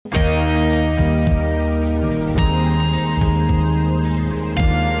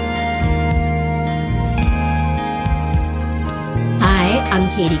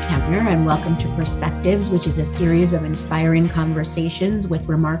Katie Kempner, and welcome to Perspectives, which is a series of inspiring conversations with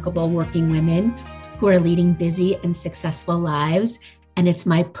remarkable working women who are leading busy and successful lives. And it's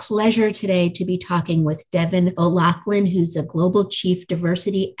my pleasure today to be talking with Devin O'Loughlin, who's a Global Chief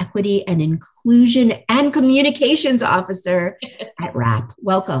Diversity, Equity, and Inclusion and Communications Officer at WRAP.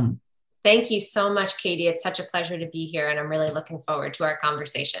 Welcome. Thank you so much, Katie. It's such a pleasure to be here, and I'm really looking forward to our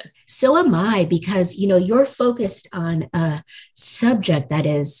conversation. So am I, because, you're focused on a subject that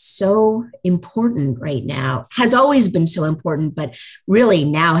is so important right now, has always been so important, but really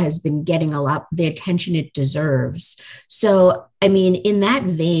now has been getting a lot the attention it deserves. So, in that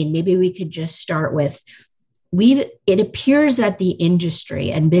vein, maybe we could just start with, it appears that the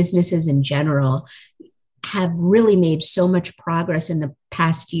industry and businesses in general have really made so much progress in the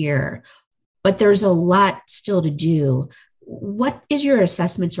past year, but there's a lot still to do. What is your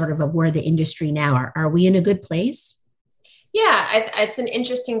assessment of where the industry now are? Are we in a good place? Yeah, it's an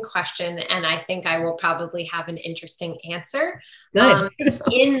interesting question, and I think I will probably have an interesting answer. Good.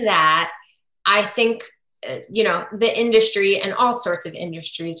 In that, I think, the industry and all sorts of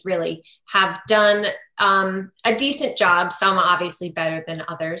industries really have done a decent job, some obviously better than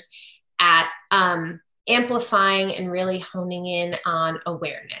others, at amplifying and really honing in on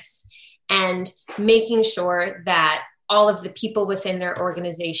awareness and making sure that all of the people within their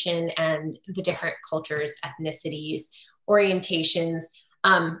organization and the different cultures, ethnicities, orientations,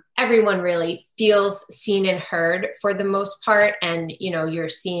 everyone really feels seen and heard for the most part. And, you're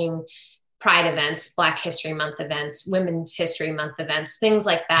seeing Pride events, Black History Month events, Women's History Month events, things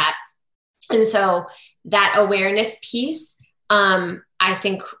like that. And so that awareness piece, I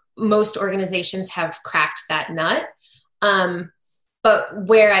think most organizations have cracked that nut. But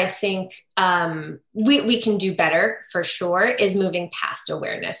where I think we can do better for sure is moving past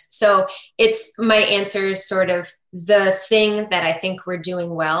awareness. So my answer is sort of the thing that I think we're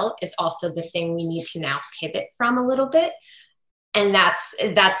doing well is also the thing we need to now pivot from a little bit. And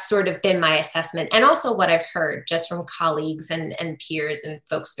that's sort of been my assessment, and also what I've heard just from colleagues and peers and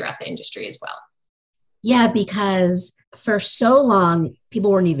folks throughout the industry as well. Yeah, because for so long, people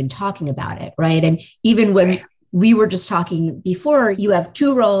weren't even talking about it, right? And even when we were just talking before, you have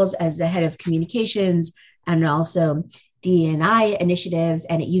two roles as the head of communications and also D&I initiatives.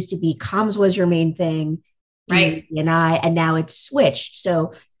 And it used to be comms was your main thing, right? D&I, and now it's switched.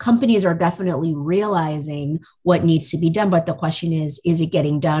 So companies are definitely realizing what needs to be done. But the question is it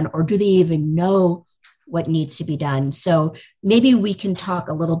getting done, or do they even know what needs to be done? So maybe we can talk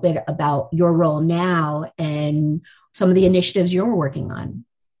a little bit about your role now and some of the initiatives you're working on.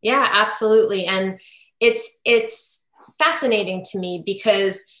 Yeah, absolutely. And it's fascinating to me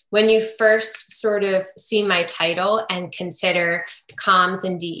because when you first sort of see my title and consider comms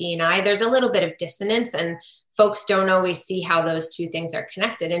and DE&I, there's a little bit of dissonance, and folks don't always see how those two things are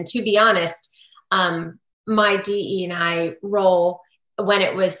connected. And to be honest, my DE&I role, when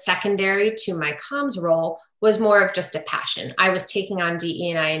it was secondary to my comms role, was more of just a passion. I was taking on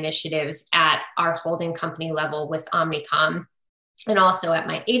DE&I initiatives at our holding company level with Omnicom, and also at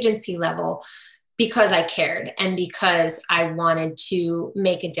my agency level, because I cared and because I wanted to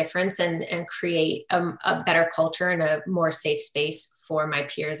make a difference and create a better culture and a more safe space for my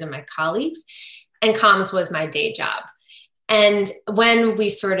peers and my colleagues. And comms was my day job. And when we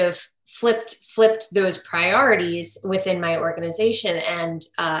sort of flipped those priorities within my organization, and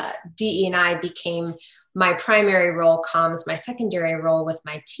DE&I became my primary role, comms my secondary role with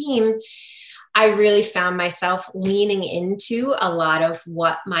my team, I really found myself leaning into a lot of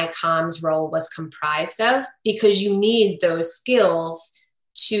what my comms role was comprised of, because you need those skills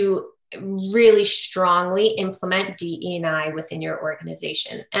to really strongly implement DE&I within your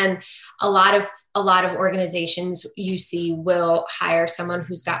organization. And a lot of organizations you see will hire someone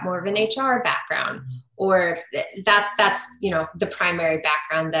who's got more of an HR background, or that's the primary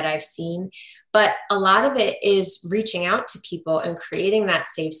background that I've seen. But a lot of it is reaching out to people and creating that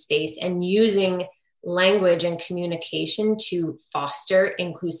safe space and using language and communication to foster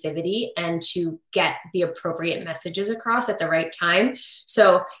inclusivity and to get the appropriate messages across at the right time.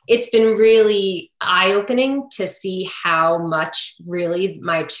 So it's been really eye-opening to see how much really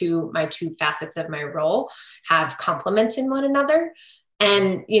my two facets of my role have complemented one another.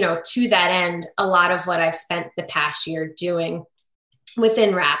 And, to that end, a lot of what I've spent the past year doing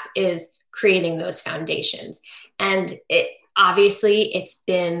within WRAP is creating those foundations. And it's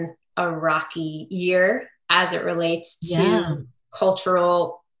been a rocky year as it relates to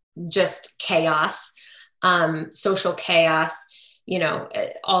cultural just chaos, social chaos,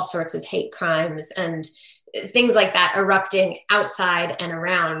 all sorts of hate crimes and things like that erupting outside and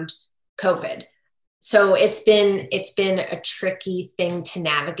around COVID. So it's been a tricky thing to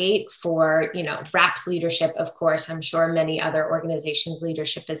navigate for, RAP's leadership, of course, I'm sure many other organizations'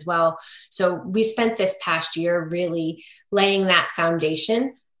 leadership as well. So we spent this past year really laying that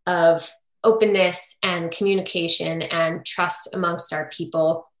foundation of openness and communication and trust amongst our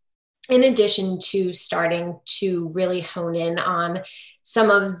people, in addition to starting to really hone in on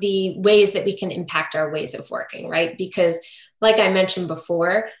some of the ways that we can impact our ways of working, right? Because like I mentioned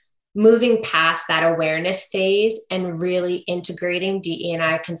before, moving past that awareness phase and really integrating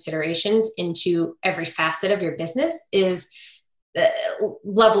DE&I considerations into every facet of your business is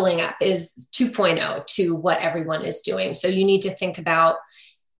leveling up, is 2.0 to what everyone is doing. So you need to think about,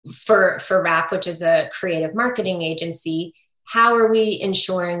 for RAP, which is a creative marketing agency, how are we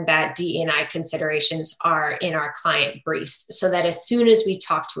ensuring that DE&I considerations are in our client briefs, so that as soon as we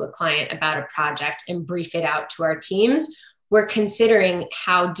talk to a client about a project and brief it out to our teams, we're considering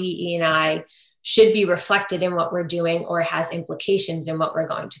how DE&I should be reflected in what we're doing or has implications in what we're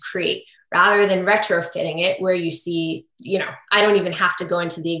going to create, rather than retrofitting it where you see, I don't even have to go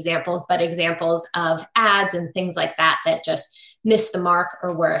into the examples, but examples of ads and things like that just missed the mark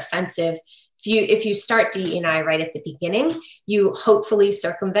or were offensive. If you start DE&I right at the beginning, you hopefully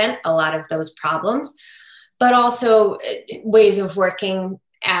circumvent a lot of those problems, but also ways of working,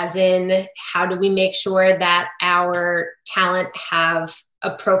 as in, how do we make sure that our talent have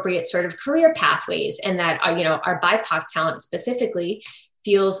appropriate sort of career pathways, and that our BIPOC talent specifically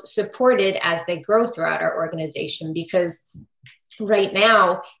feels supported as they grow throughout our organization, because right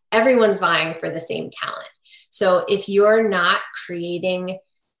now everyone's vying for the same talent. So if you're not creating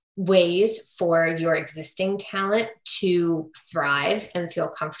ways for your existing talent to thrive and feel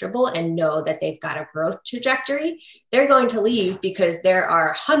comfortable and know that they've got a growth trajectory, they're going to leave, because there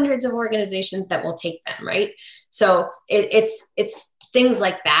are hundreds of organizations that will take them, right? So it's things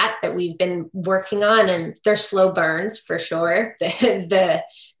like that we've been working on, and they're slow burns for sure. They're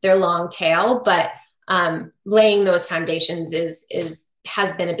long tail, but laying those foundations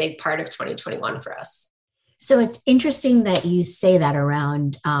has been a big part of 2021 for us. So it's interesting that you say that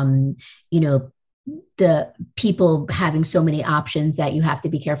around, the people having so many options that you have to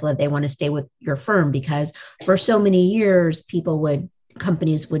be careful that they want to stay with your firm, because for so many years,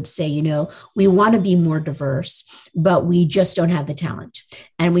 companies would say, we want to be more diverse, but we just don't have the talent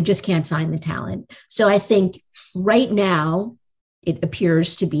and we just can't find the talent. So I think right now, it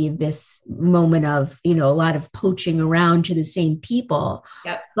appears to be this moment of, a lot of poaching around to the same people.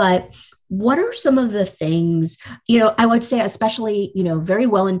 Yep. But what are some of the things, I would say, especially, very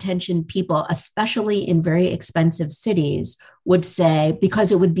well-intentioned people, especially in very expensive cities, would say,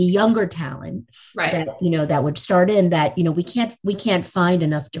 because it would be younger talent, right, that would start in that, we can't find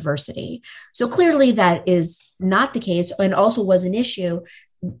enough diversity. So clearly that is not the case, and also was an issue.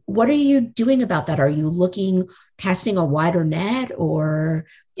 What are you doing about that? Are you casting a wider net, or?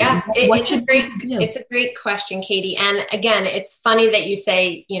 Yeah, it's a great question, Katie. And again, it's funny that you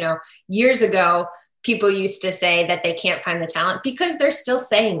say, years ago, people used to say that they can't find the talent, because they're still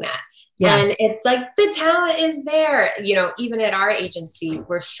saying that. Yeah. And it's like, the talent is there. Even at our agency,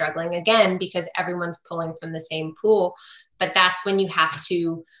 we're struggling again because everyone's pulling from the same pool. But that's when you have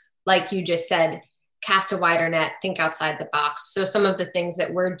to, like you just said, cast a wider net, think outside the box. So some of the things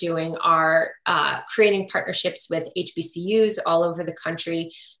that we're doing are creating partnerships with HBCUs all over the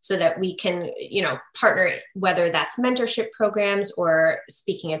country, so that we can, partner, whether that's mentorship programs or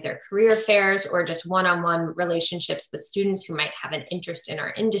speaking at their career fairs, or just one-on-one relationships with students who might have an interest in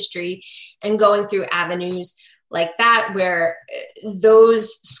our industry, and going through avenues like that, where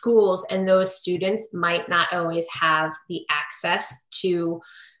those schools and those students might not always have the access to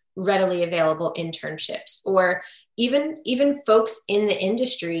readily available internships, or even folks in the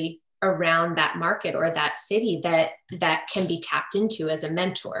industry around that market or that city that can be tapped into as a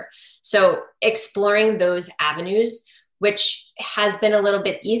mentor. So exploring those avenues, which has been a little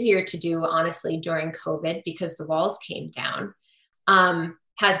bit easier to do, honestly, during COVID, because the walls came down,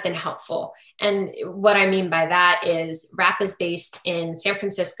 has been helpful. And what I mean by that is RAP is based in San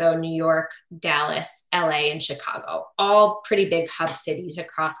Francisco, New York, Dallas, LA, and Chicago, all pretty big hub cities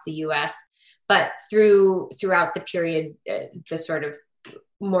across the US. But throughout the period, the sort of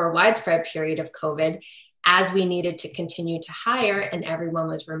more widespread period of COVID, as we needed to continue to hire and everyone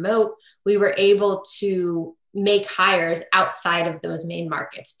was remote, we were able to make hires outside of those main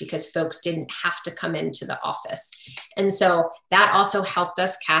markets, because folks didn't have to come into the office. And so that also helped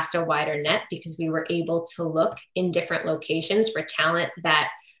us cast a wider net, because we were able to look in different locations for talent that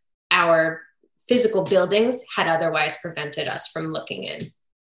our physical buildings had otherwise prevented us from looking in.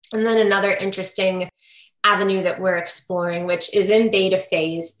 And then another interesting avenue that we're exploring, which is in beta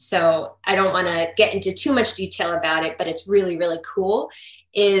phase, so I don't want to get into too much detail about it, but it's really, really cool,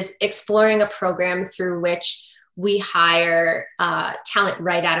 is exploring a program through which we hire talent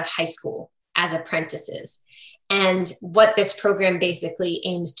right out of high school as apprentices. And what this program basically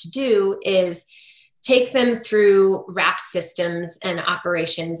aims to do is take them through wrap systems and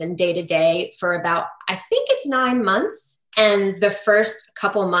operations and day-to-day for about, I think it's 9 months. And the first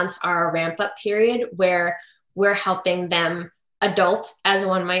couple months are a ramp-up period where we're helping them adult, as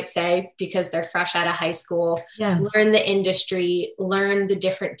one might say, because they're fresh out of high school, learn the industry, learn the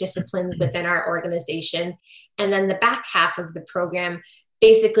different disciplines within our organization. And then the back half of the program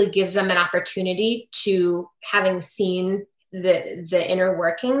basically gives them an opportunity to, having seen the inner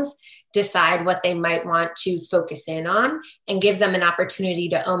workings, decide what they might want to focus in on, and gives them an opportunity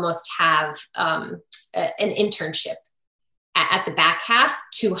to almost have an internship at the back half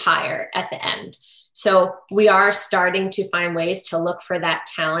to hire at the end. So we are starting to find ways to look for that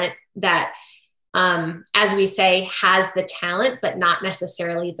talent that, as we say, has the talent, but not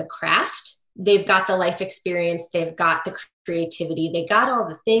necessarily the craft. They've got the life experience, they've got the creativity, they got all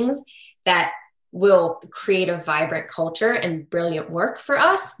the things that will create a vibrant culture and brilliant work for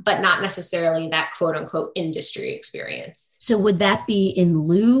us, but not necessarily that quote unquote industry experience. So would that be in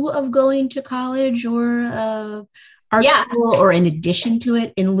lieu of going to college or art school, or in addition to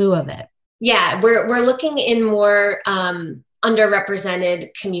it, in lieu of it? Yeah, we're looking in more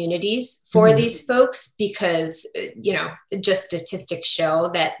underrepresented communities for these folks, because, just statistics show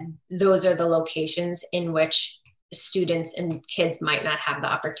that those are the locations in which students and kids might not have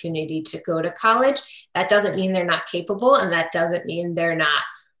the opportunity to go to college. That doesn't mean they're not capable, and that doesn't mean they're not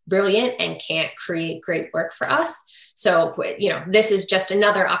brilliant and can't create great work for us. So, this is just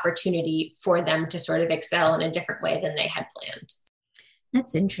another opportunity for them to sort of excel in a different way than they had planned.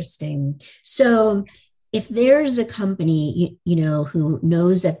 That's interesting. So if there's a company, who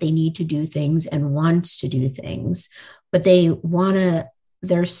knows that they need to do things and wants to do things, but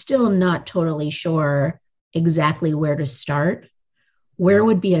they're still not totally sure exactly where to start, where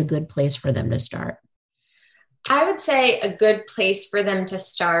would be a good place for them to start? I would say a good place for them to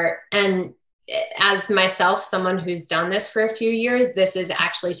start, and as myself, someone who's done this for a few years, this is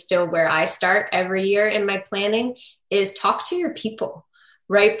actually still where I start every year in my planning, is talk to your people.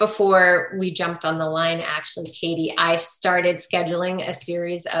 Right before we jumped on the line, actually, Katie, I started scheduling a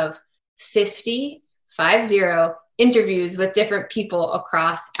series of 50 interviews with different people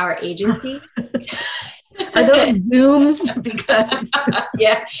across our agency. Are those Zooms? Because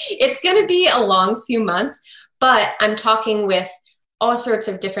yeah, it's going to be a long few months, but I'm talking with all sorts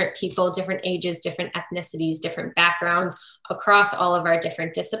of different people, different ages, different ethnicities, different backgrounds across all of our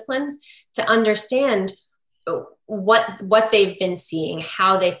different disciplines to understand what they've been seeing,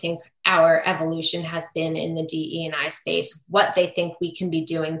 how they think our evolution has been in the DE&I space, what they think we can be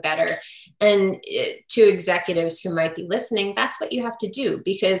doing better. And to executives who might be listening, that's what you have to do,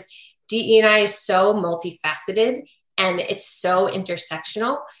 because DE&I is so multifaceted and it's so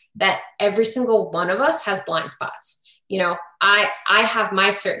intersectional that every single one of us has blind spots. I have my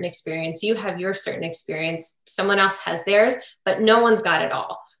certain experience, you have your certain experience, someone else has theirs, but no one's got it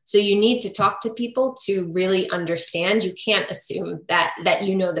all. So you need to talk to people to really understand. You can't assume that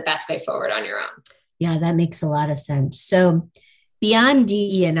you know the best way forward on your own. Yeah, that makes a lot of sense. So beyond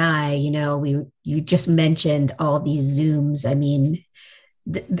DE&I, you just mentioned all these Zooms. I mean,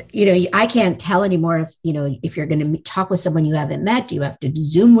 I can't tell anymore if you're going to talk with someone you haven't met, do you have to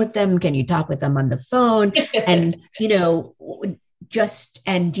Zoom with them? Can you talk with them on the phone? And,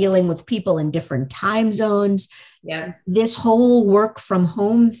 and dealing with people in different time zones. Yeah. This whole work from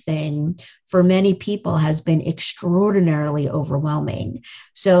home thing for many people has been extraordinarily overwhelming.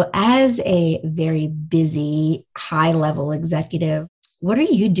 So as a very busy, high level executive, what are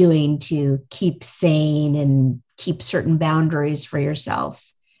you doing to keep sane and keep certain boundaries for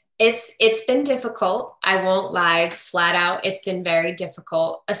yourself? It's been difficult. I won't lie, flat out. It's been very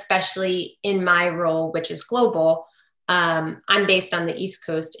difficult, especially in my role, which is global. I'm based on the East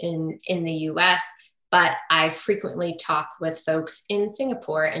Coast in the US, but I frequently talk with folks in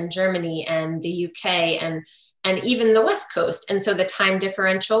Singapore and Germany and the UK and even the West Coast. And so the time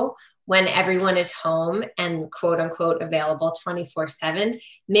differential, when everyone is home and quote unquote available 24/7,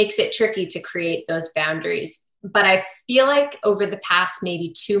 makes it tricky to create those boundaries. But I feel like over the past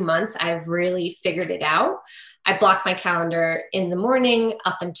maybe 2 months, I've really figured it out. I block my calendar in the morning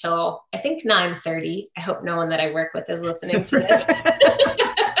up until I think 9:30. I hope no one that I work with is listening to this.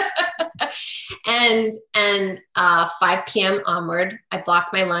 and 5 p.m. onward, I block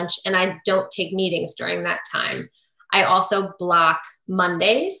my lunch and I don't take meetings during that time. I also block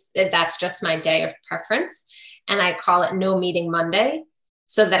Mondays. That's just my day of preference. And I call it No Meeting Monday,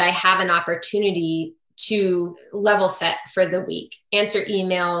 so that I have an opportunity to level set for the week, answer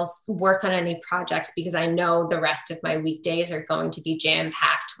emails, work on any projects, because I know the rest of my weekdays are going to be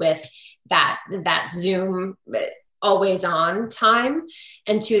jam-packed with that Zoom always on time.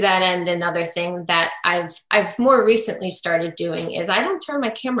 And to that end, another thing that I've more recently started doing is I don't turn my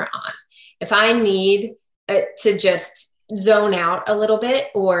camera on. If I need to just zone out a little bit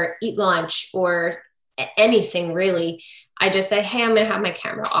or eat lunch or anything really, I just say, hey, I'm going to have my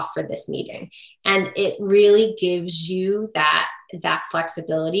camera off for this meeting. And it really gives you that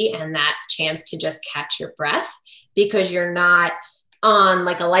flexibility and that chance to just catch your breath, because you're not on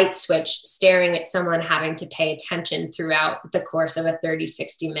like a light switch staring at someone having to pay attention throughout the course of a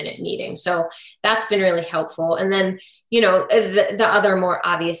 30-60 minute meeting. So that's been really helpful. And then, the other more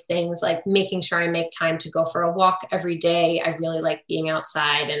obvious things, like making sure I make time to go for a walk every day. I really like being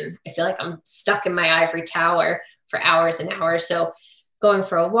outside, and I feel like I'm stuck in my ivory tower for hours and hours. So going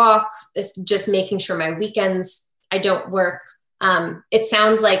for a walk is just making sure my weekends, I don't work. It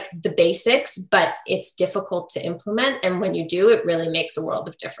sounds like the basics, but it's difficult to implement. And when you do, it really makes a world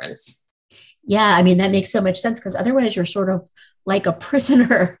of difference. Yeah. I mean, that makes so much sense, because otherwise you're sort of like a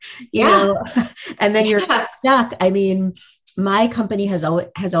prisoner, you know, and then you're stuck. I mean, my company has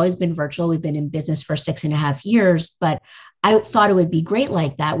always been virtual. We've been in business for 6.5 years, but I thought it would be great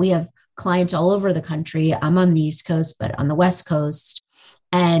like that. We have clients all over the country. I'm on the East Coast, but on the West Coast.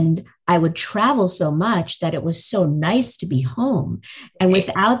 And I would travel so much that it was so nice to be home. And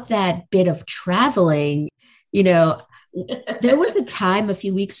without that bit of traveling, there was a time a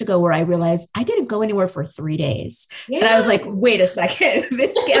few weeks ago where I realized I didn't go anywhere for 3 days. Yeah. And I was like, wait a second,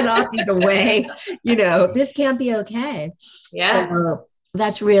 this cannot be the way, this can't be okay. Yeah. So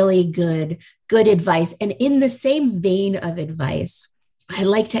that's really good advice. And in the same vein of advice, I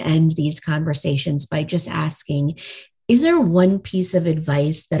like to end these conversations by just asking, is there one piece of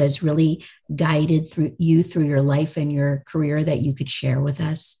advice that has really guided through your life and your career that you could share with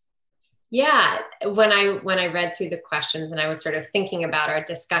us? Yeah. When I read through the questions and I was sort of thinking about our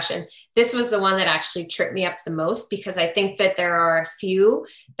discussion, this was the one that actually tripped me up the most, because I think that there are a few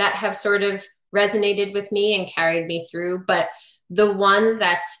that have sort of resonated with me and carried me through. But the one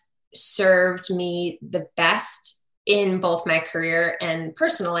that's served me the best in both my career and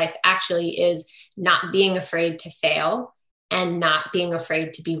personal life actually is not being afraid to fail and not being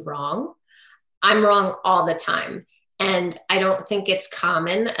afraid to be wrong. I'm wrong all the time. And I don't think it's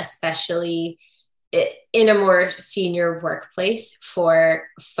common, especially in a more senior workplace, for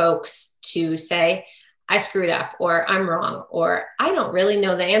folks to say, I screwed up, or I'm wrong, or I don't really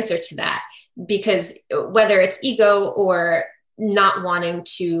know the answer to that. Because whether it's ego or not wanting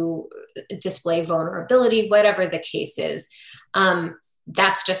to display vulnerability, whatever the case is,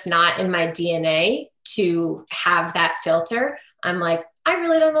 that's just not in my DNA to have that filter. I'm like, I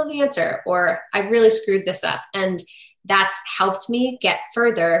really don't know the answer, or I really screwed this up. And that's helped me get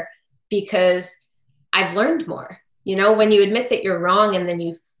further because I've learned more. When you admit that you're wrong and then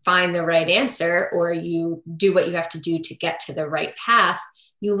you find the right answer, or you do what you have to do to get to the right path,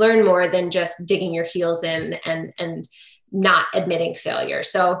 you learn more than just digging your heels in and not admitting failure.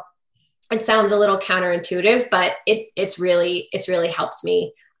 So it sounds a little counterintuitive, but it's really helped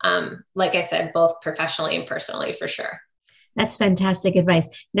me. Like I said, both professionally and personally, for sure. That's fantastic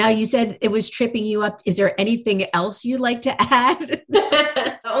advice. Now, you said it was tripping you up. Is there anything else you'd like to add?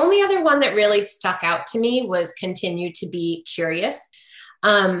 The only other one that really stuck out to me was continue to be curious,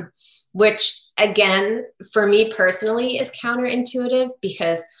 which again, for me personally is counterintuitive,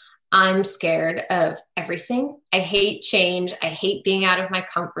 because I'm scared of everything. I hate change. I hate being out of my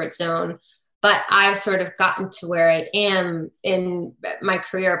comfort zone. But I've sort of gotten to where I am in my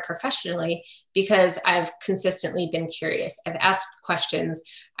career professionally because I've consistently been curious. I've asked questions.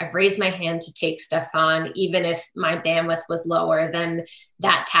 I've raised my hand to take stuff on, even if my bandwidth was lower than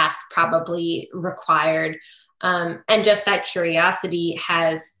that task probably required. And just that curiosity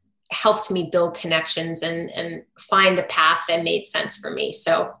has helped me build connections and find a path that made sense for me.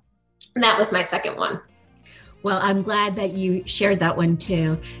 So that was my second one. Well, I'm glad that you shared that one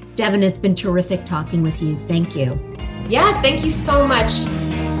too. Devin, it's been terrific talking with you. Thank you. Yeah, thank you so much.